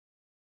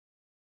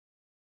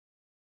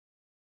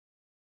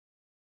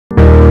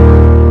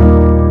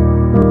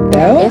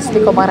is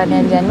Liko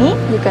Maranianjani.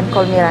 You can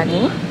call me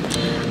Rani.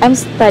 I'm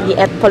study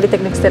at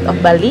Polytechnic State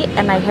of Bali,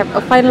 and I have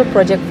a final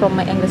project from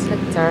my English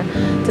lecturer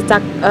to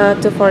talk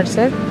to foreign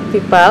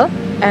people,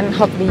 and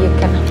hopefully you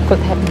could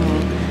help me.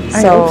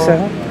 I hope so.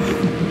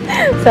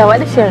 So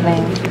what is your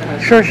name?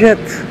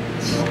 Georgette.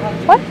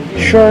 What?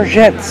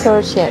 Georgette.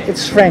 Georgette.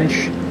 It's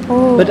French.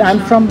 Oh. But I'm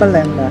from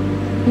Belanda.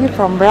 You're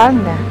from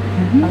Belanda.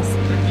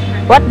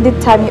 What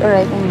did time you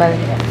arrived in Bali?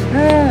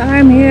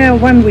 I'm here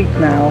 1 week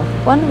now.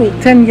 1 week.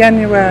 10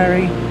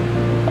 January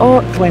Oh.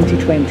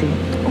 2020.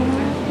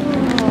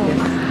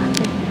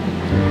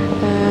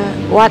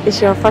 What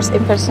is your first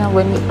impression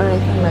when you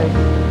arrived in Bali?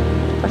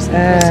 First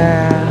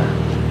impression.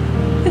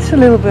 It's a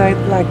little bit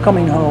like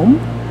coming home.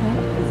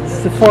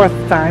 It's the 4th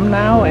time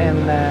now,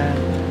 and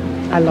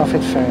I love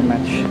it very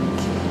much.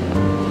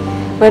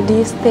 Where do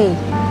you stay?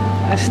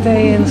 I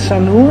stay in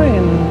Sanur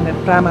in the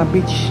Prama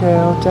Beach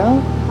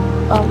Hotel.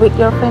 With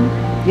your friend?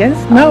 Yes?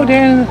 No,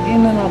 they're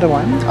in another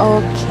one.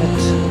 Okay.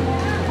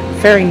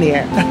 Very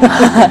near.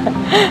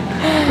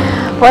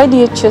 Why do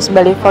you choose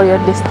Bali for your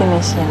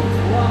destination?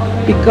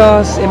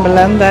 Because in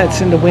Belanda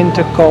it's in the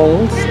winter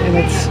cold, and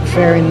it's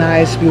very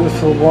nice,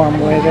 beautiful, warm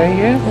weather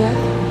here. Yeah.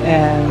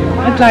 And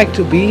I'd like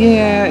to be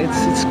here.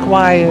 It's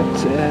quiet.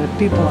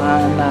 People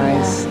are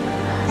nice.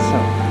 So.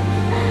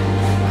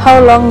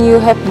 How long you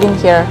have been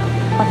here?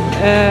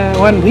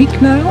 1 week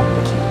now.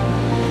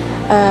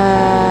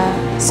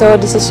 So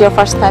this is your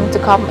first time to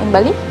come in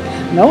Bali?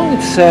 No,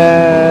 it's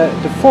the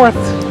 4th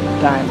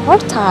time.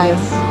 4th time?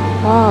 Yes.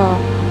 Wow.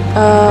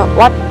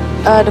 What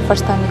the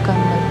first time you come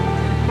in Bali?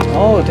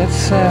 Oh,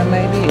 that's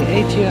maybe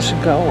 8 years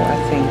ago, I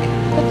think.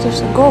 8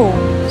 years ago.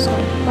 So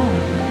long.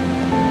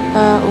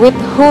 With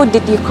who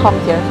did you come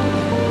here?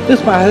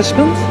 With my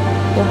husband.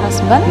 Your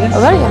husband? Yes.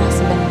 Where is your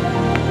husband?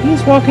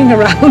 He's walking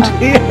around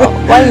here.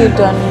 Why you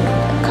don't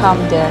come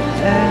there?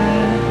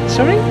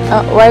 Sorry?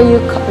 Why you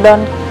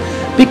don't?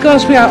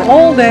 Because we are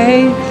all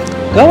day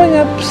going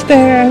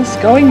upstairs,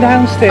 going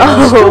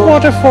downstairs, to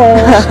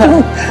waterfalls,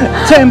 to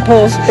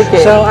temples.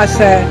 Okay. So I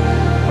said,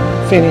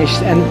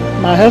 finished. And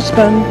my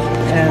husband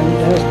and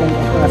the husband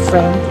of my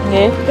friend,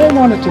 they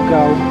wanted to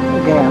go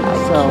again.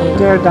 So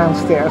they're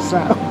downstairs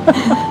now.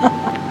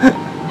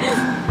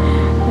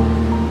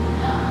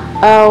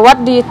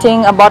 What do you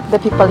think about the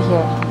people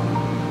here?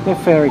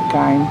 They're very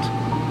kind,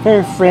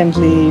 very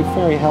friendly,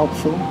 very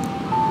helpful.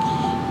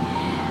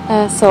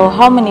 So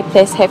how many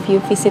places have you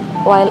visited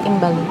while in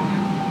Bali?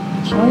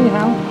 Sorry,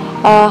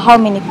 how? How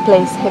many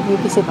places have you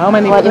visited How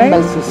many while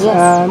places? in Bali?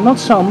 Yes. Not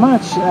so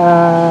much.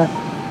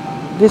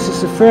 This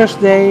is the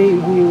first day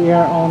we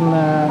are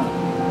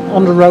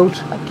on the road.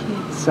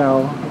 Okay.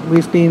 So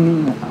we've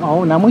been.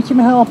 Oh, nou moet je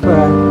me helpen.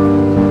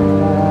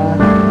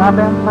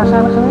 Waar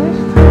zijn we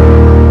geweest?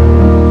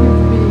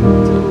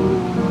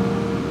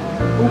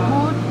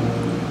 Ubud.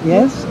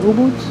 Yes,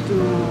 Ubud. To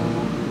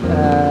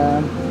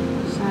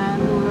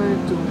Sanur,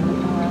 to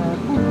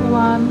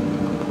Pupuan.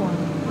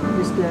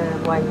 This is the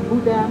White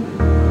Buddha.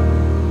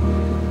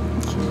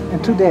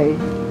 And today?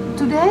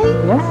 Today?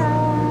 Yes.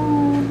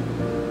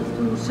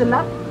 To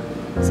Selat.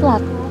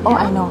 Selat. Oh,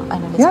 I know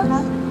this Yes.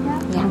 place. Yeah.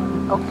 Yeah.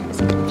 Okay, it's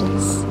a good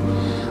place.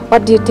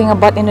 What do you think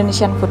about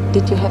Indonesian food?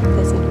 Did you have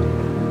this?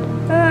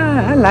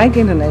 I like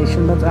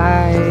Indonesian, but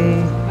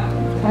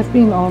I've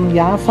been on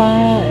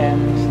Java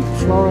and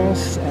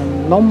Flores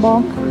and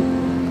Lombok,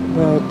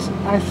 but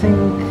I think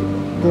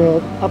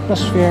the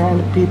atmosphere and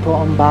the people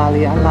on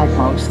Bali I like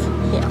most.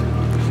 Yeah.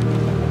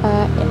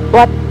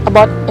 What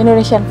about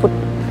Indonesian food?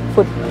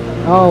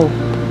 Oh,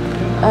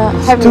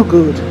 Have too you?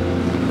 good.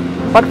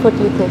 What food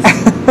you taste?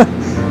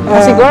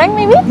 Nasi goreng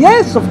maybe?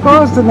 Yes, of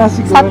course, the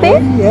nasi goreng.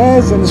 Satay?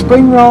 Yes, and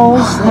spring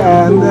rolls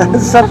and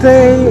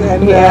satay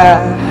and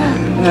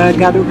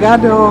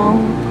gado-gado.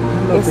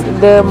 It's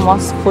the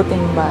most food in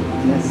Bali.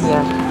 Yes.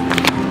 Yeah.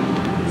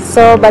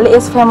 So Bali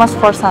is famous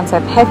for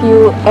sunset. Have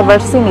you ever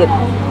seen it?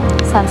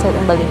 Sunset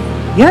in Bali?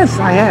 Yes,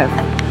 I have.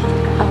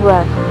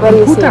 Where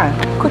you see Kuta. it?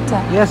 Kuta.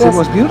 Yes, it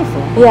was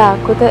beautiful. Yeah,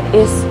 Kuta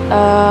is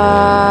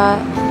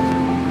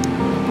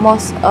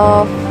most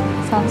of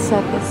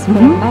sunset is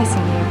very nice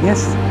in here.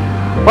 Yes.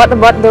 What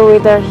about the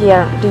weather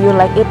here? Do you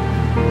like it?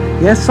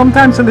 Yes,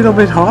 sometimes a little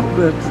bit hot,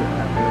 but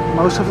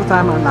most of the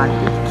time I like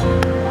it.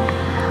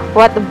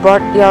 What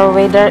about your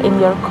weather in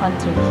your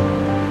country?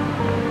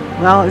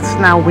 Well, it's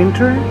now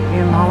winter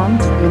in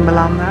Holland, in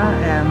Belanda,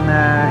 and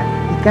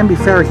it can be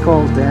very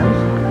cold then.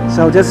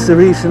 So that's the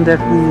reason that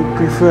we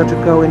prefer to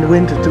go in the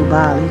winter to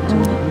Bali, to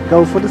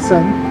go for the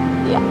sun.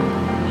 Yeah.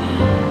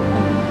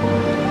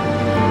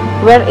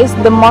 Where is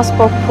the most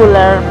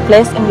popular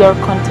place in your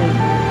country?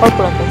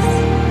 Popular place.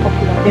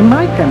 Popular. In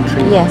my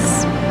country?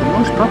 Yes. The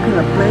most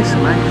popular place,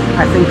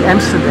 I think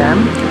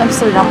Amsterdam.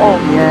 Amsterdam. Oh.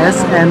 Yes,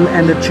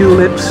 and the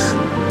tulips,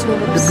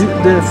 Tulips.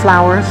 the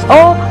flowers.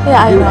 Oh,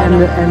 yeah, I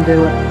know. And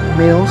the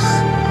mills,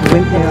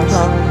 windmills.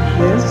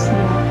 Yes.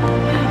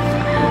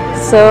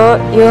 So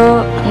you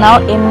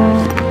now in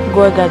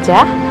Gua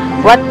Gajah.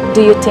 What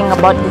do you think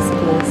about this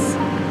place?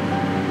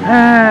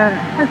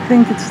 I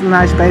think it's a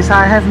nice place.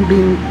 I haven't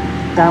been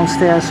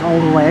downstairs all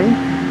the way,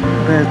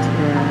 but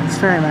It's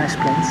a very nice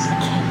place.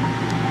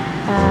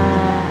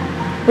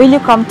 Will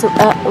you come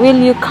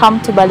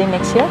to Bali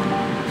next year?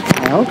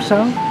 I hope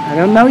so. I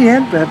don't know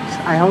yet, but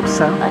I hope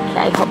so.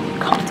 Okay, I hope you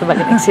come to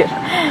Bali next year.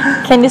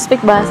 Can you speak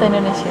bahasa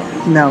Indonesia?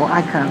 No,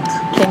 I can't.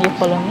 Can you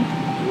follow me?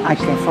 I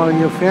can follow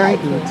you very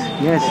good.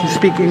 Yes, you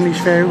speak English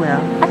very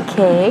well.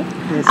 Okay.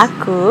 Yes.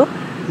 Aku.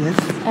 Yes.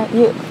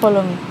 You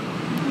follow me.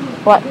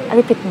 What?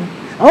 Repeat me.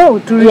 Oh,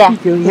 to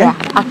repeat you, yeah.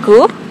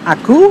 Aku.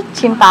 Aku,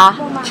 Cinta.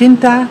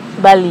 Cinta,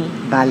 Bali.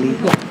 Bali.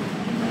 Yeah.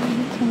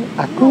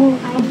 Aku,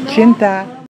 Cinta,